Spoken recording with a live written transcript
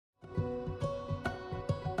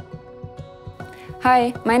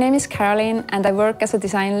Hi, my name is Karolin and I work as a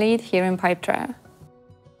design lead here in Pipedrive.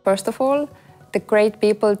 First of all, the great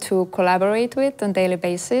people to collaborate with on a daily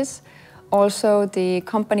basis. Also the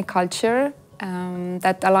company culture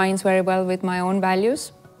that aligns very well with my own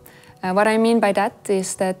values. What I mean by that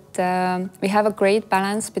is that we have a great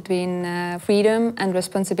balance between freedom and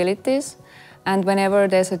responsibilities. And whenever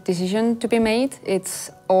there's a decision to be made,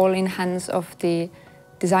 it's all in hands of the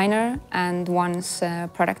designer and one's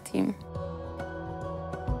product team.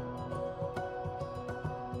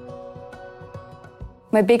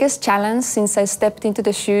 My biggest challenge since I stepped into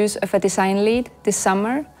the shoes of a design lead this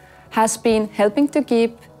summer has been helping to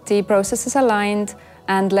keep the processes aligned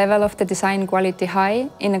and level of the design quality high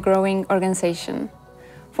in a growing organization.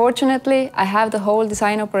 Fortunately, I have the whole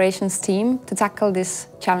design operations team to tackle this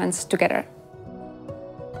challenge together.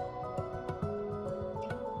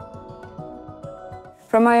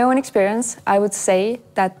 From my own experience, I would say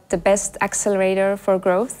that the best accelerator for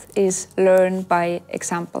growth is learn by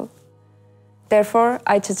example. Therefore,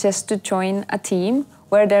 I suggest to join a team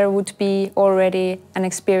where there would be already an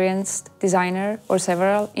experienced designer or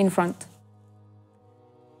several in front.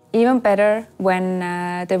 Even better when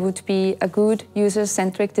there would be a good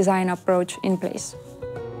user-centric design approach in place.